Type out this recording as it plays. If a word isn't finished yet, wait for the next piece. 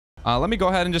Let me go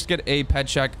ahead and just get a ped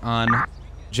check on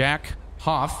Jack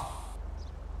Hoff.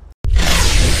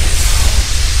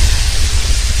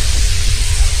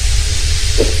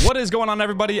 What is going on,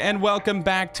 everybody, and welcome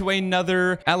back to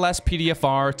another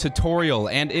LSPDFR tutorial.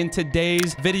 And in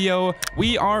today's video,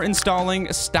 we are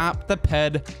installing Stop the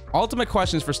Ped, ultimate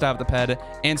questions for Stop the Ped,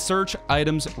 and search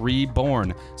items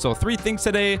Reborn. So 3 things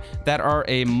today that are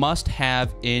a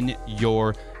must-have in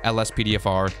your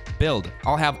LSPDFR build.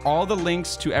 I'll have all the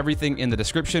links to everything in the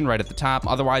description right at the top.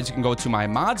 Otherwise, you can go to my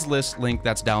mods list link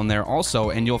that's down there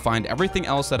also, and you'll find everything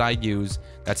else that I use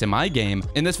that's in my game.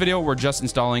 In this video, we're just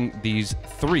installing these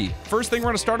 3. First thing we're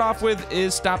going to start off with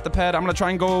is Stop the Ped. I'm going to try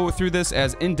and go through this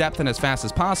as in-depth and as fast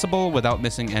as possible without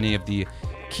missing any of the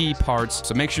key parts,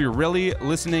 so make sure you're really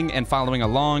listening and following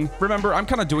along. Remember, I'm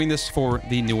kind of doing this for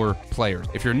the newer players.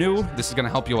 If you're new, this is going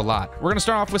to help you a lot. We're going to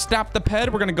start off with Stop the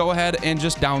Ped. We're going to go ahead and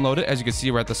just download it. As you can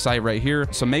see, we're at the site right here,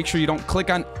 so make sure you don't click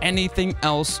on anything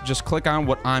else. Just click on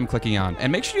what I'm clicking on, and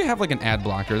make sure you have like an ad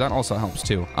blocker. That also helps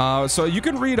too. So you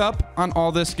can read up on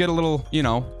all this, get a little, you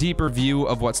know, deeper view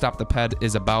of what Stop the Ped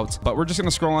is about, but we're just going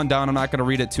to scroll on down. I'm not going to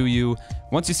read it to you.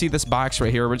 Once you see this box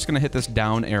right here, we're just going to hit this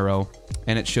down arrow,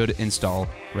 and it should install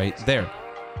right there.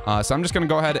 So I'm just going to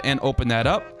go ahead and open that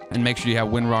up and make sure you have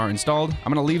WinRAR installed.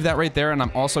 I'm going to leave that right there, and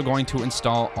I'm also going to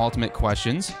install Ultimate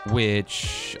Questions,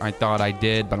 which I thought I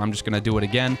did, but I'm just going to do it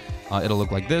again. It'll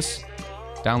look like this.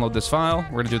 Download this file.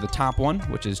 We're going to do the top one,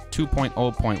 which is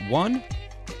 2.0.1.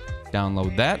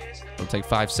 Download that. It'll take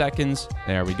 5 seconds.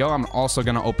 There we go. I'm also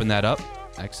going to open that up.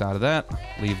 X out of that.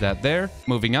 Leave that there.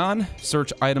 Moving on.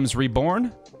 Search items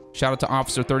Reborn. Shout out to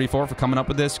Officer 34 for coming up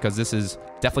with this, because this is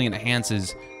definitely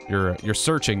enhances your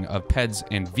searching of peds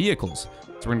and vehicles.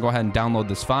 So we're gonna go ahead and download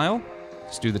this file.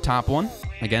 Just do the top one.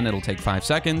 Again, it'll take 5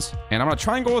 seconds. And I'm gonna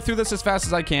try and go through this as fast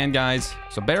as I can, guys.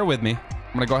 So bear with me.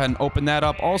 I'm gonna go ahead and open that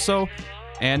up also.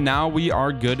 And now we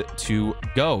are good to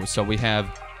go. So we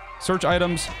have Search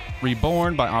Items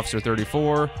Reborn by Officer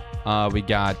 34. We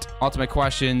got Ultimate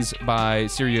Questions by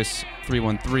Sirius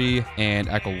 313 and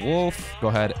Echo Wolf. Go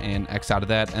ahead and X out of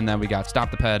that. And then we got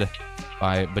Stop the Ped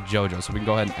by Bajojo. So we can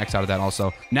go ahead and X out of that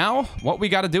also. Now, what we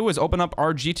got to do is open up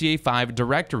our GTA 5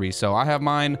 directory. So I have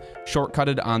mine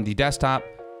shortcutted on the desktop.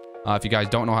 If you guys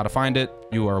don't know how to find it,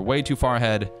 you are way too far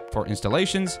ahead for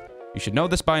installations. You should know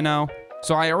this by now.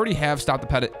 So I already have Stop the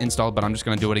Ped installed, but I'm just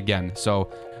going to do it again.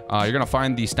 So you're going to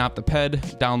find the Stop the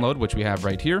Ped download, which we have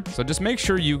right here. So just make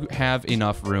sure you have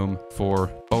enough room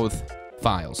for both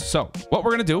files. So what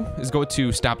we're going to do is go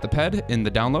to Stop the Ped in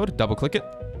the download, double click it,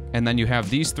 and then you have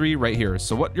these 3 right here.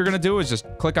 So what you're going to do is just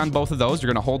click on both of those.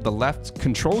 You're going to hold the left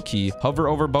control key, hover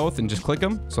over both, and just click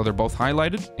them so they're both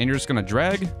highlighted. And you're just going to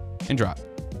drag and drop.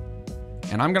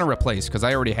 And I'm going to replace because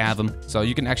I already have them. So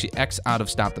you can actually X out of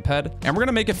Stop the Ped. And we're going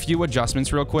to make a few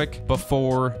adjustments real quick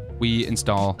before we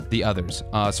install the others.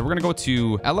 So we're going to go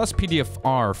to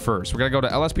LSPDFR first. We're going to go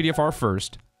to LSPDFR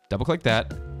first. Double click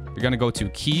that. You're going to go to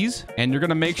keys, and you're going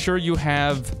to make sure you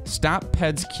have Stop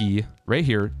Ped's key right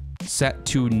here set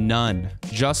to none,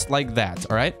 just like that.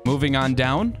 All right, moving on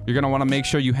down, you're going to want to make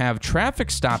sure you have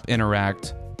Traffic Stop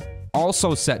Interact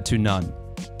also set to none,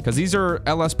 because these are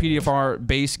LSPDFR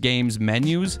base games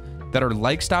menus that are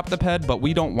like Stop the Ped, but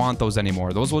we don't want those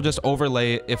anymore. Those will just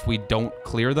overlay if we don't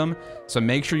clear them. So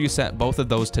make sure you set both of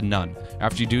those to none.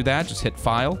 After you do that, just hit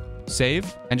File,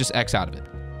 Save, and just X out of it.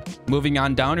 Moving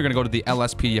on down, you're going to go to the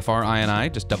LSPDFR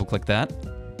INI. Just double click that.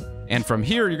 And from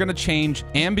here, you're going to change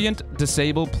Ambient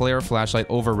Disable Player Flashlight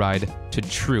Override to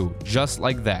True, just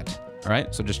like that. All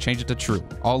right, so just change it to true,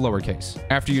 all lowercase.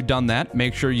 After you've done that,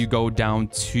 make sure you go down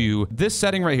to this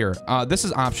setting right here. This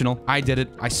is optional. I did it.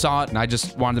 I saw it, and I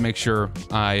just wanted to make sure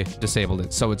I disabled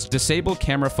it. So it's Disable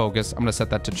Camera Focus. I'm going to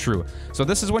set that to true. So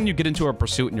this is when you get into a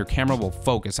pursuit and your camera will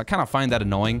focus. I kind of find that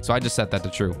annoying, so I just set that to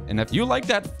true. And if you like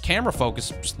that camera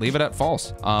focus, just leave it at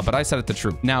false. But I set it to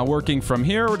true. Now, working from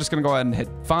here, we're just going to go ahead and hit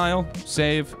File,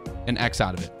 Save, and X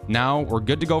out of it. Now we're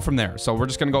good to go from there. So we're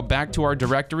just going to go back to our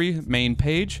directory main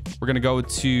page. We're going to go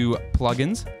to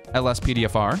plugins,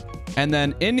 LSPDFR. And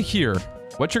then in here,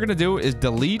 what you're going to do is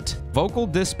delete Vocal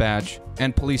Dispatch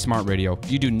and Police Smart Radio.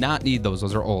 You do not need those.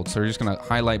 Those are old. So you're just going to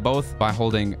highlight both by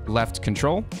holding left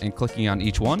control and clicking on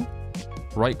each one.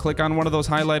 Right click on one of those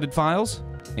highlighted files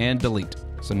and delete.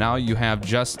 So now you have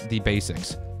just the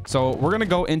basics. So we're going to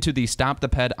go into the Stop the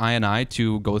Ped INI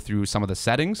to go through some of the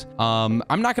settings. I'm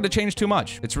not going to change too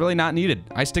much. It's really not needed.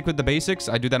 I stick with the basics.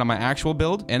 I do that on my actual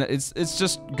build, and it's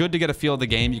just good to get a feel of the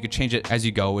game. You can change it as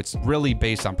you go. It's really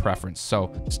based on preference.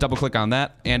 So just double click on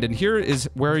that. And in here is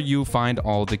where you find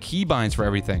all the keybinds for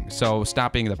everything. So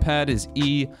stopping the ped is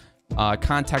E,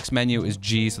 Context menu is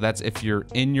G, so that's if you're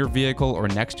in your vehicle or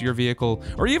next to your vehicle,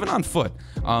 or even on foot.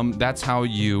 That's how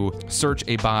you search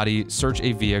a body, search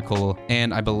a vehicle,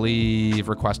 and I believe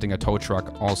requesting a tow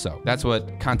truck also. That's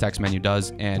what context menu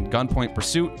does. And gunpoint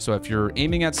pursuit, so if you're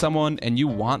aiming at someone and you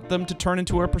want them to turn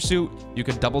into a pursuit, you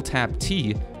could double tap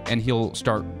T and he'll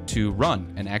start to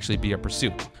run and actually be a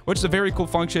pursuit, which is a very cool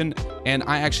function. And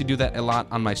I actually do that a lot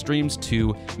on my streams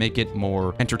to make it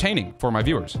more entertaining for my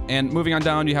viewers. And moving on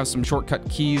down, you have some shortcut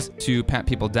keys to pat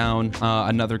people down.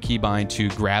 Another keybind to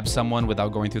grab someone without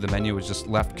going through the menu is just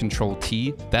left Control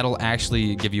T. That'll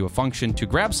actually give you a function to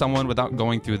grab someone without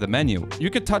going through the menu.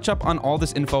 You could touch up on all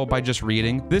this info by just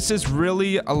reading. This is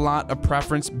really a lot of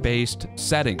preference-based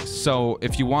settings. So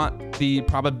if you want the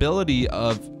probability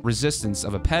of resistance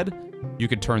of a PED, you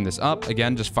could turn this up.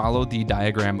 Again, just follow the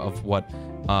diagram of what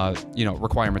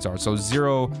requirements are.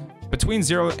 So between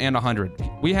 0 and 100.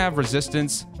 We have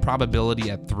resistance probability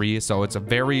at 3, so it's a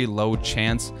very low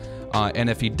chance. And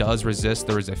if he does resist,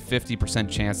 there is a 50%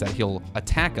 chance that he'll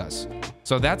attack us.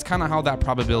 So that's kind of how that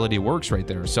probability works right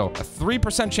there. So a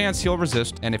 3% chance he'll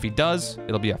resist, and if he does,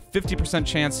 it'll be a 50%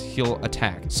 chance he'll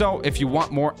attack. So if you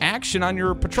want more action on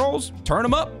your patrols, turn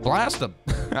them up, blast them.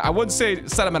 I wouldn't say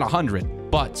set them at 100,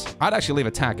 but I'd actually leave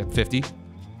attack at 50,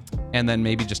 and then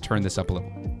maybe just turn this up a little.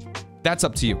 That's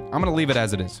up to you. I'm gonna leave it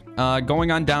as it is.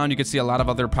 Going on down, you can see a lot of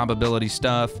other probability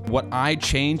stuff. What I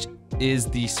changed is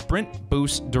the sprint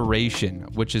boost duration,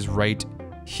 which is right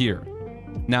here.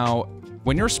 Now,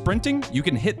 when you're sprinting, you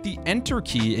can hit the enter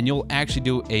key and you'll actually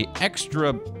do a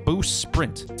extra boost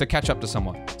sprint to catch up to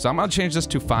someone. So I'm gonna change this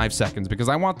to 5 seconds because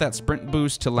I want that sprint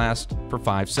boost to last for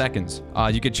 5 seconds.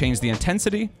 You could change the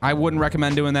intensity. I wouldn't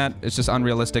recommend doing that. It's just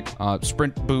unrealistic.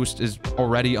 Sprint boost is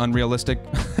already unrealistic.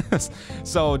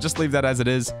 So just leave that as it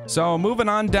is. So moving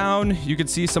on down, you can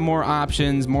see some more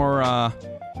options, more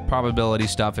probability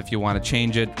stuff if you want to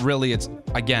change it. Really, it's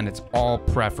all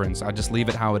preference. I just leave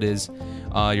it how it is.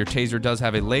 Your taser does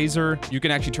have a laser. You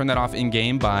can actually turn that off in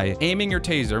game by aiming your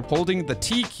taser, holding the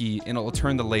T key, and it will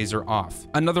turn the laser off.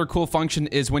 Another cool function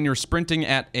is when you're sprinting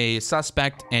at a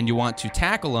suspect and you want to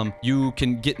tackle them, you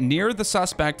can get near the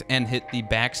suspect and hit the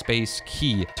backspace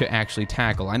key to actually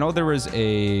tackle. I know there was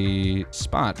a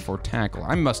spot for tackle.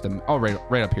 I must have, oh,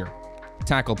 right up here.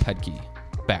 Tackle ped key,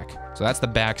 back. So that's the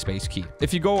backspace key.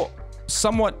 If you go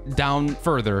somewhat down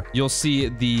further, you'll see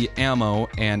the ammo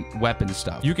and weapon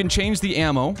stuff. You can change the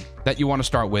ammo that you want to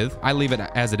start with. I leave it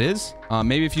as it is.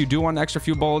 Maybe if you do want an extra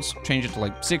few bullets, change it to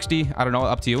like 60. I don't know,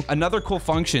 up to you. Another cool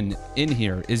function in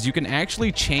here is you can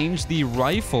actually change the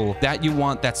rifle that you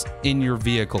want that's in your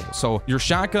vehicle. So your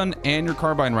shotgun and your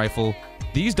carbine rifle,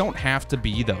 these don't have to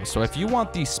be those. So if you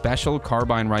want the special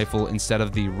carbine rifle instead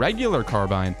of the regular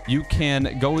carbine, you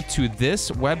can go to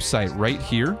this website right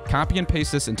here, copy and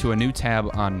paste this into a new tab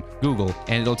on Google,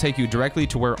 and it'll take you directly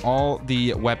to where all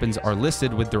the weapons are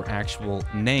listed with their actual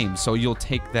name. So you'll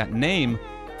take that name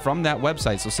from that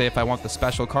website. So say if I want the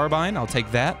special carbine, I'll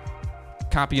take that,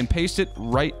 copy and paste it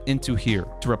right into here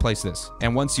to replace this.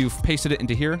 And once you've pasted it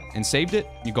into here and saved it,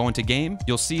 you go into game,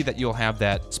 you'll see that you'll have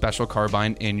that special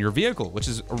carbine in your vehicle, which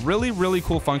is a really, really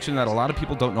cool function that a lot of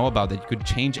people don't know about, that you could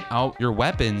change out your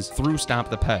weapons through Stop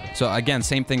the Ped. So again,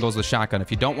 same thing goes with shotgun.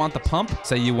 If you don't want the pump,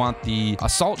 say you want the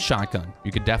assault shotgun,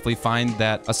 you could definitely find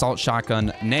that assault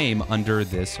shotgun name under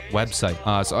this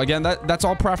website. So again, that's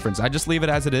all preference. I just leave it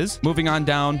as it is. Moving on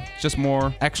down, just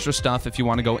more extra stuff if you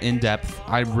want to go in depth.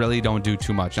 I really don't do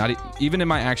too much. Not even in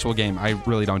my actual game, I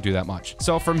really don't do that much.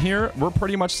 So from here, we're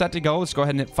pretty much set to go. Let's go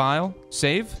ahead and hit File,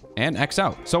 Save, and X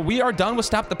out. So we are done with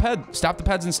Stop the Ped. Stop the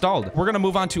Ped's installed. We're going to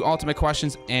move on to Ultimate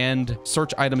Questions and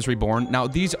Search Items Reborn. Now,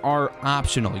 these are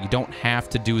optional. You don't have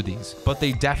to do these, but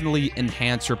they definitely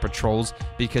enhance your patrols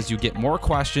because you get more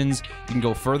questions. You can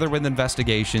go further with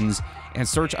investigations, and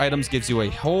Search Items gives you a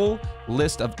whole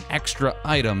list of extra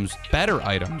items, better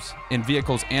items in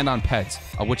vehicles and on pets,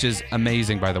 which is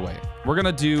amazing, by the way. We're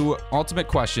going to do Ultimate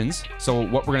Questions. So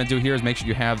what we're going to do here is make sure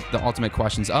you have the Ultimate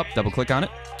Questions up, double click on it,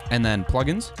 and then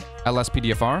Plugins,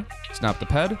 LSPDFR, Stop the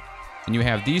Ped, and you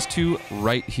have these two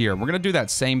right here. We're going to do that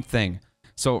same thing.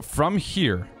 So from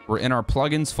here, we're in our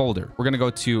plugins folder. We're going to go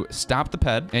to Stop the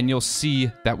Ped, and you'll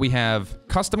see that we have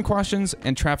custom questions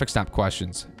and traffic stop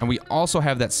questions. And we also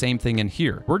have that same thing in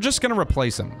here. We're just going to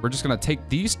replace them. We're just going to take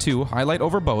these two, highlight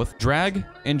over both, drag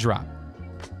and drop,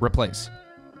 replace.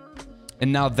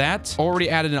 And now that's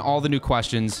already added in all the new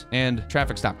questions and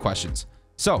traffic stop questions.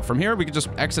 So from here, we can just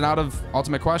exit out of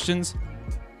Ultimate Questions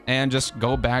and just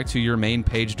go back to your main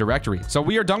page directory. So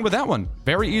we are done with that one.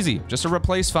 Very easy. Just a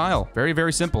replace file. Very,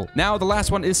 very simple. Now, the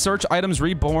last one is Search Items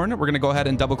Reborn. We're going to go ahead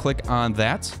and double click on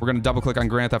that. We're going to double click on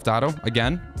Grand Theft Auto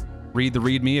again. read the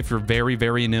README if you're very,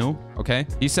 very new, okay?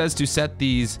 He says to set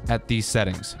these at these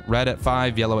settings. Red at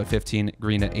 5, yellow at 15,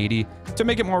 green at 80 to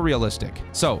make it more realistic.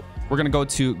 So we're gonna go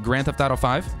to Grand Theft Auto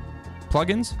 5,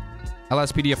 plugins,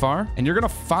 LSPDFR, and you're gonna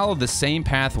follow the same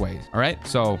pathway, all right?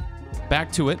 So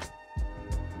back to it,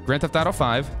 Grand Theft Auto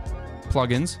 5,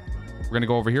 plugins. We're gonna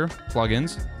go over here,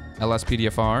 plugins,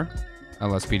 LSPDFR,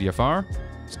 LSPDFR,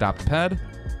 stop the ped,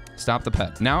 stop the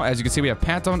ped. Now, as you can see, we have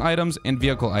pat down items and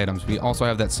vehicle items. We also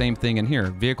have that same thing in here,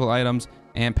 vehicle items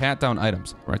and pat down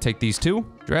items. We're gonna take these two,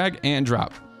 drag and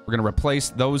drop. We're gonna replace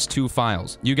those two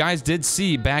files. You guys did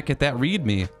see back at that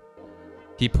README,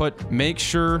 he put make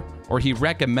sure, or he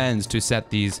recommends to set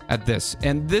these at this.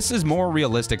 And this is more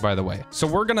realistic, by the way. So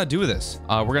we're gonna do this.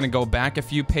 We're gonna go back a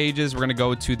few pages. We're gonna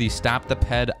go to the stop the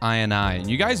ped INI.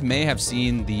 You guys may have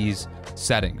seen these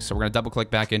settings. So we're gonna double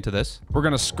click back into this. We're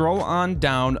gonna scroll on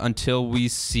down until we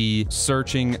see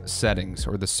searching settings,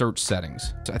 or the search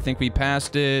settings. So I think we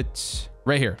passed it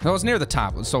right here. No, it's near the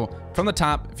top. So from the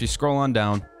top, if you scroll on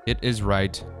down, it is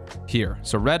right here.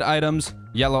 So red items,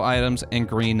 yellow items, and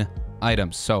green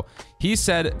items. So he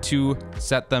said to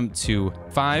set them to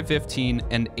 5, 15,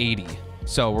 and 80.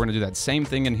 So we're gonna do that same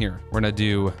thing in here. We're gonna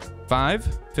do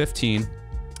 5, 15,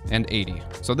 and 80.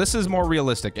 So this is more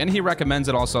realistic, and he recommends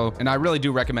it also, and I really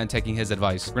do recommend taking his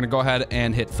advice. We're gonna go ahead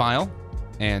and hit file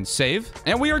and save,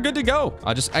 and we are good to go.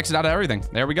 I'll just exit out of everything.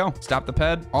 There we go. Stop the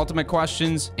ped, ultimate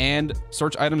questions, and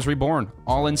search items reborn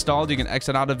all installed. You can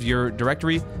exit out of your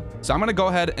directory. So I'm gonna go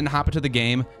ahead and hop into the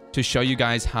game to show you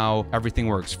guys how everything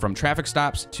works, from traffic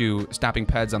stops to stopping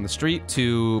peds on the street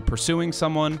to pursuing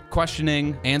someone,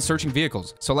 questioning, and searching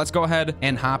vehicles. So let's go ahead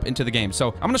and hop into the game.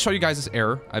 So I'm gonna show you guys this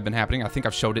error I've been happening. I think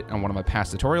I've showed it on one of my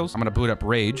past tutorials. I'm gonna boot up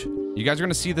Rage. You guys are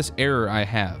gonna see this error I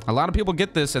have. A lot of people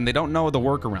get this and they don't know the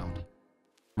workaround.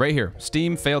 Right here,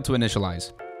 Steam failed to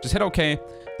initialize. Just hit OK.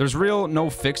 There's no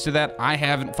fix to that. I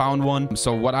haven't found one.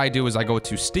 So what I do is I go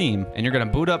to Steam, and you're gonna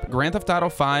boot up Grand Theft Auto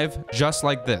 5 just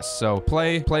like this. So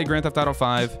play Grand Theft Auto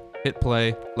 5, hit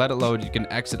play, let it load. You can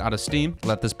exit out of Steam,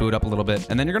 let this boot up a little bit,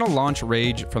 and then you're gonna launch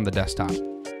Rage from the desktop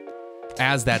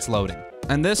as that's loading.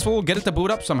 And this will get it to boot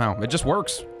up somehow. It just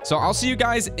works. So I'll see you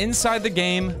guys inside the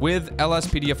game with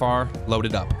LSPDFR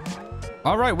loaded up.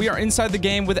 All right, we are inside the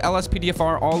game with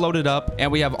LSPDFR all loaded up,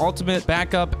 and we have ultimate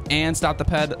backup and stop the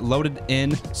ped loaded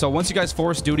in. So once you guys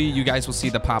force duty, you guys will see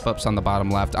the pop-ups on the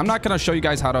bottom left. I'm not going to show you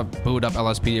guys how to boot up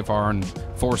LSPDFR and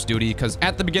force duty, because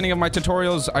at the beginning of my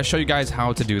tutorials, I show you guys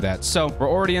how to do that. So we're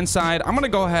already inside. I'm going to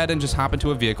go ahead and just hop into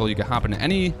a vehicle. You can hop into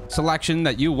any selection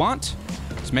that you want.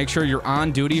 Just make sure you're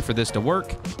on duty for this to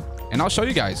work, and I'll show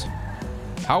you guys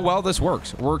how well this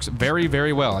works. It works very,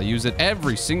 very well. I use it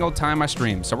every single time I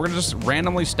stream. So we're gonna just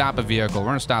randomly stop a vehicle. We're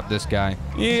gonna stop this guy.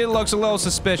 He looks a little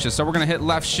suspicious. So we're gonna hit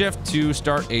left shift to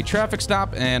start a traffic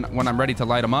stop. And when I'm ready to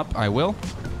light him up, I will.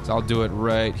 So I'll do it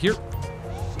right here.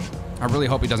 I really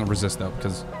hope he doesn't resist though,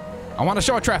 because I want to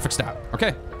show a traffic stop.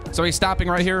 Okay. So he's stopping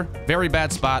right here. Very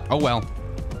bad spot. Oh well.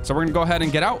 So we're gonna go ahead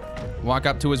and get out, walk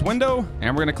up to his window,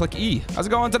 and we're gonna click E. How's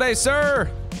it going today, sir?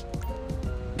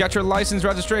 Got your license,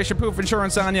 registration, proof,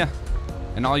 insurance on you.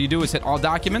 And all you do is hit all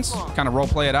documents, kind of role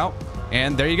play it out.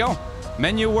 And there you go.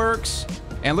 Menu works.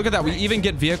 And look at that. We even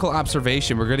get vehicle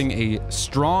observation. We're getting a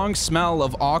strong smell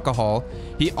of alcohol.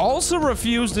 He also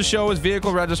refused to show his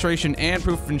vehicle registration and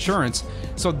proof of insurance.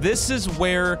 So this is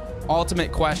where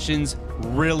ultimate questions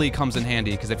really comes in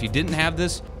handy, because if you didn't have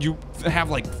this, you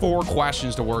have like 4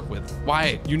 questions to work with.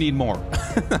 Why? You need more.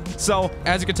 So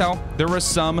as you can tell, there was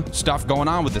some stuff going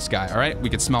on with this guy. All right, we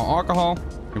could smell alcohol.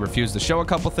 He refused to show a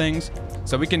couple things.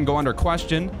 So we can go under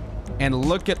question and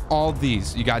look at all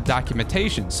these. You got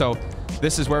documentation. So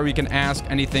this is where we can ask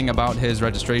anything about his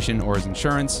registration or his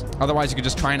insurance. Otherwise, you could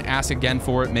just try and ask again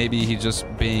for it. Maybe he's just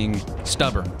being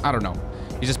stubborn. I don't know.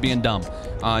 He's just being dumb.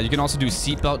 You can also do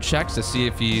seatbelt checks to see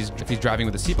if he's driving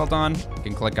with a seatbelt on. You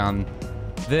can click on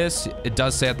this. It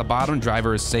does say at the bottom,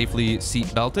 driver is safely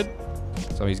seat belted.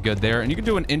 So he's good there. And you can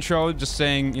do an intro just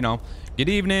saying, you know, good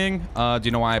evening. Do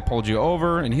you know why I pulled you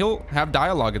over? And he'll have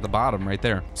dialogue at the bottom right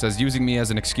there. It says using me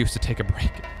as an excuse to take a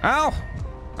break. Al,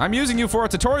 I'm using you for a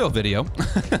tutorial video.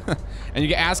 And you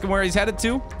can ask him where he's headed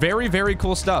to. Very, very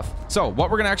cool stuff. So what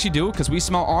we're going to actually do, because we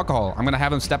smell alcohol, I'm going to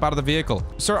have him step out of the vehicle.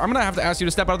 Sir, I'm going to have to ask you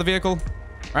to step out of the vehicle.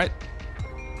 All right.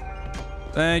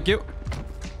 Thank you.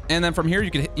 And then from here,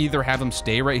 you could either have him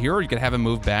stay right here, or you could have him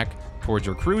move back towards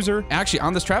your cruiser. Actually,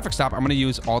 on this traffic stop, I'm going to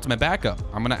use ultimate backup.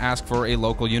 I'm going to ask for a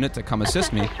local unit to come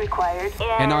assist me.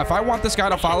 And now if I want this guy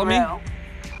to follow me,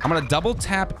 I'm going to double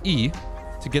tap E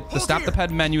to get the stop the ped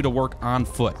menu to work on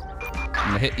foot.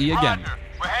 I'm going to hit E again.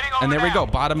 And there we go.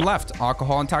 Bottom left,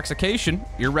 alcohol intoxication,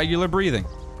 irregular breathing.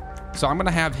 So I'm going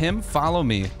to have him follow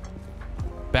me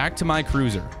back to my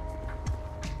cruiser.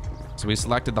 So we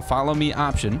selected the follow me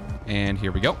option, and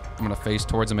here we go. I'm gonna face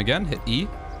towards him again, hit E,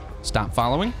 stop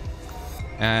following.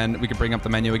 And we can bring up the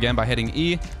menu again by hitting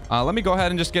E. Let me go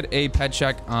ahead and just get a ped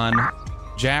check on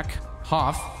Jack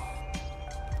Hoff.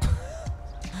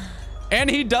 And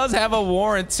he does have a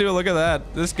warrant too. Look at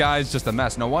that. This guy's just a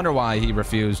mess. No wonder why he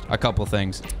refused a couple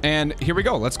things. And here we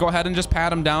go. Let's go ahead and just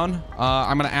pat him down.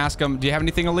 I'm gonna ask him, do you have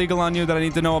anything illegal on you that I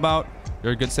need to know about?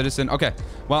 You're a good citizen. Okay.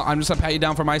 Well, I'm just gonna pat you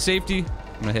down for my safety.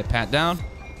 I'm gonna hit pat down.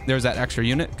 There's that extra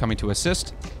unit coming to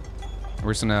assist.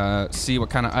 We're just gonna see what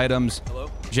kind of items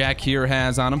Jack here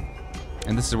has on him.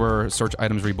 And this is where search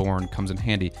items reborn comes in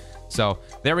handy. So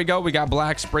there we go. We got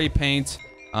black spray paint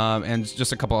and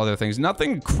just a couple other things.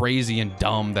 Nothing crazy and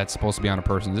dumb that's supposed to be on a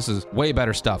person. This is way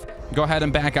better stuff. Go ahead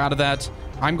and back out of that.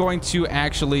 I'm going to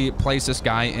actually place this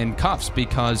guy in cuffs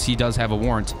because he does have a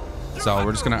warrant. So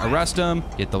we're just going to arrest him,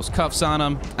 get those cuffs on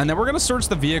him, and then we're going to search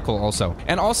the vehicle also.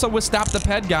 And also with Stop the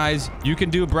Ped, guys, you can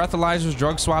do breathalyzers,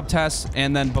 drug swab tests,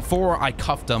 and then before I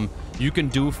cuffed him, you can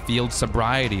do field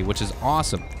sobriety, which is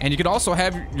awesome. And you could also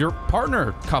have your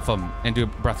partner cuff him and do a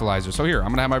breathalyzer. So here, I'm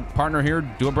gonna have my partner here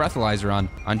do a breathalyzer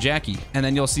on Jackie, and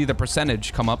then you'll see the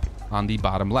percentage come up on the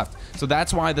bottom left. So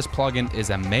that's why this plugin is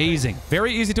amazing.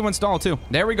 Very easy to install too.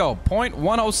 There we go,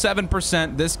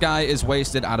 0.107%. This guy is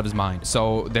wasted out of his mind.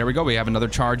 So there we go, we have another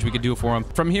charge we could do for him.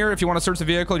 From here, if you wanna search the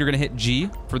vehicle, you're gonna hit G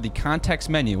for the context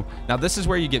menu. Now this is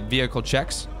where you get vehicle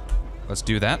checks. Let's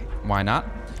do that, why not?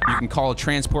 You can call a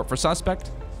transport for suspect,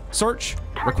 search,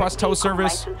 request tow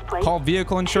service, call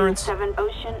vehicle insurance,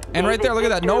 and right there, look at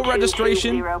that, no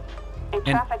registration,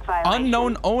 and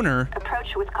unknown owner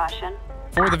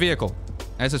for the vehicle.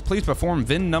 And it says, please perform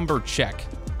VIN number check.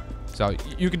 So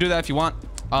you can do that if you want.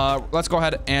 Let's go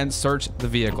ahead and search the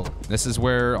vehicle. This is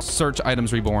where search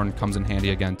items reborn comes in handy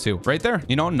again too. Right there,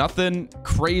 you know, nothing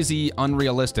crazy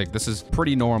unrealistic. This is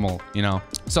pretty normal, you know.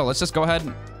 So let's just go ahead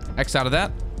and X out of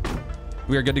that.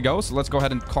 We are good to go. So let's go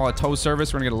ahead and call a tow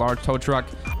service. We're gonna get a large tow truck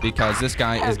because this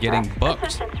guy is getting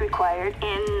booked.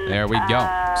 There we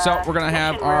go. So we're gonna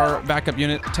have our backup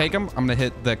unit take him. I'm gonna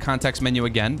hit the context menu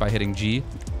again by hitting G,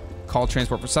 call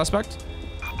transport for suspect,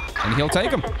 and he'll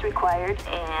take him.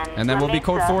 And then we'll be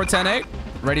code 4108,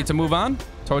 ready to move on.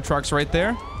 Tow truck's right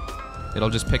there.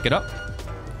 It'll just pick it up,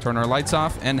 turn our lights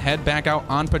off, and head back out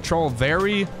on patrol.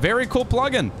 Very, very cool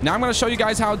plugin. Now I'm going to show you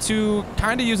guys how to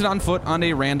kind of use it on foot on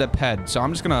a random ped. So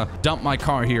I'm just going to dump my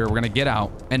car here. We're going to get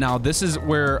out. And now this is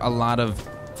where a lot of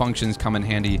functions come in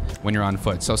handy when you're on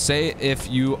foot. So say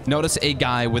if you notice a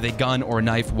guy with a gun or a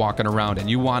knife walking around and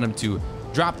you want him to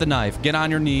drop the knife, get on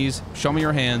your knees, show me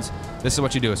your hands. This is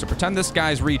what you do. So pretend this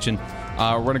guy's reaching.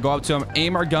 We're going to go up to him,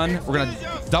 aim our gun. We're going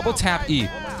to double tap E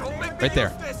right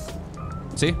there.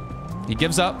 See? He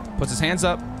gives up, puts his hands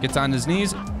up, gets on his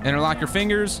knees, interlock your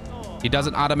fingers. He does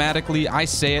it automatically. I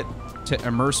say it to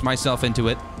immerse myself into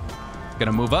it.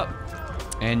 Gonna move up,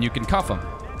 and you can cuff him.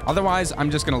 Otherwise, I'm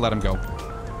just gonna let him go.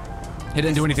 He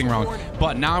didn't do anything wrong.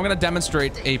 But now I'm gonna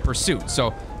demonstrate a pursuit.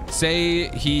 So, say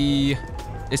he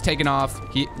is taken off.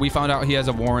 We found out he has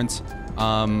a warrant,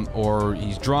 or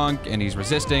he's drunk and he's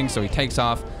resisting, so he takes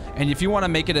off. And if you want to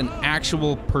make it an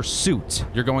actual pursuit,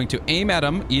 you're going to aim at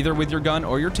him either with your gun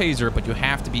or your taser, but you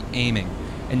have to be aiming.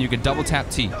 And you can double tap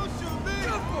T.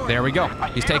 There we go.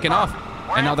 He's taken off.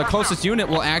 And now the closest unit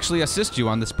will actually assist you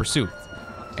on this pursuit.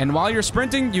 And while you're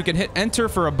sprinting, you can hit enter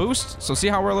for a boost. So see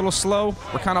how we're a little slow?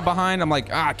 We're kind of behind. I'm like,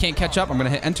 I can't catch up. I'm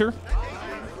going to hit enter.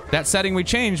 That setting we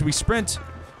changed, we sprint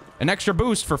an extra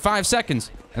boost for 5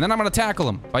 seconds. And then I'm going to tackle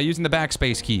him by using the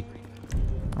backspace key.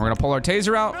 We're going to pull our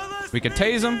taser out. We can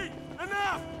tase him.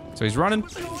 So he's running.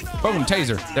 Boom,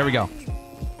 taser. There we go.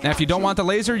 Now, if you don't want the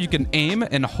laser, you can aim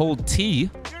and hold T,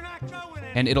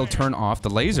 and it'll turn off the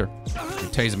laser. You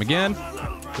tase him again.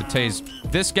 We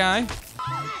tase this guy.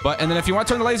 And then if you want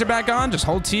to turn the laser back on, just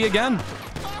hold T again.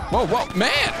 Whoa, whoa,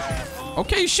 man.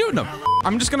 Okay, he's shooting him.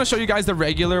 I'm just going to show you guys the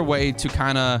regular way to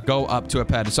kind of go up to a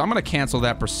ped. So I'm going to cancel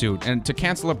that pursuit. And to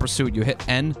cancel a pursuit, you hit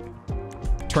N,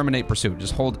 terminate pursuit.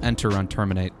 Just hold enter on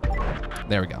terminate.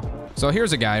 There we go. So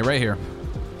here's a guy right here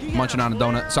munching on a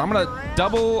donut. So I'm going to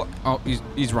double... Oh,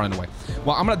 he's running away.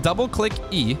 Well, I'm going to double click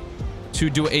E to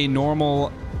do a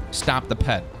normal stop the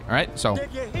ped. All right, so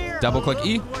double click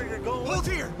E.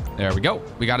 There we go.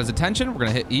 We got his attention. We're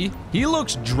going to hit E. He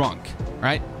looks drunk,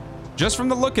 right? Just from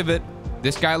the look of it,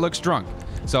 this guy looks drunk.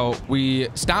 So we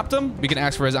stopped him. We can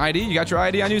ask for his ID. You got your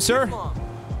ID on you, sir?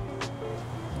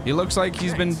 He looks like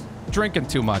he's been drinking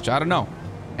too much. I don't know.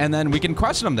 And then we can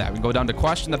question him that. We can go down to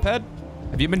question the ped.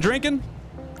 Have you been drinking?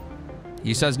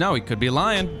 He says no. He could be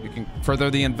lying. You can further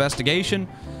the investigation.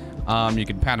 You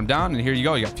can pat him down, and here you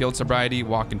go. You got field sobriety,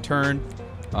 walk and turn.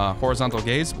 horizontal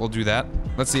gaze. We'll do that.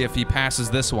 Let's see if he passes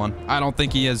this one. I don't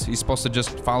think he is. He's supposed to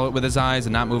just follow it with his eyes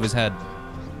and not move his head.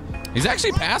 He's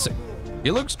actually passing.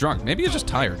 He looks drunk. Maybe he's just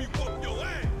tired.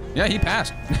 Yeah, he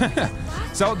passed.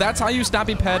 So that's how you stop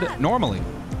a ped normally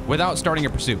without starting a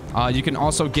pursuit. You can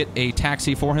also get a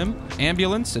taxi for him,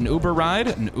 ambulance, an Uber ride,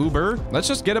 an Uber. Let's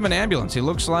just get him an ambulance. He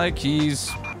looks like he's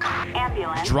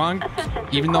drunk,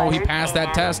 even though he passed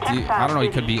that test. I don't know, he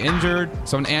could be injured.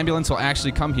 So an ambulance will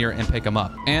actually come here and pick him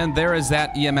up. And there is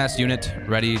that EMS unit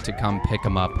ready to come pick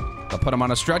him up. They'll put him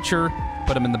on a stretcher,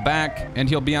 put him in the back, and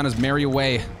he'll be on his merry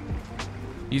way.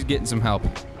 He's getting some help.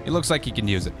 He looks like he can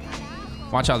use it.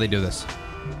 Watch how they do this.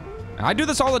 I do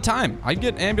this all the time. I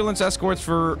get ambulance escorts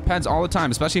for peds all the time,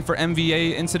 especially for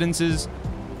MVA incidences.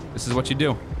 This is what you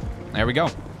do. There we go.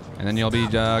 And then you'll be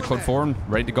code 4 and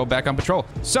ready to go back on patrol.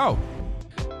 So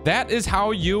that is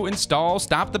how you install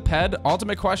Stop the Ped,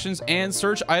 Ultimate Questions, and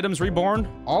Search Items Reborn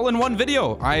all in one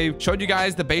video. I showed you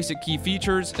guys the basic key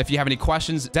features. If you have any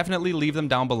questions, definitely leave them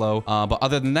down below. But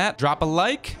other than that, drop a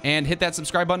like and hit that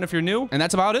subscribe button if you're new. And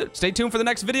that's about it. Stay tuned for the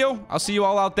next video. I'll see you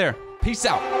all out there. Peace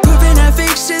out. Moving that fake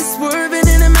shit, swerving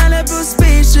in a Malibu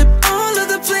spaceship.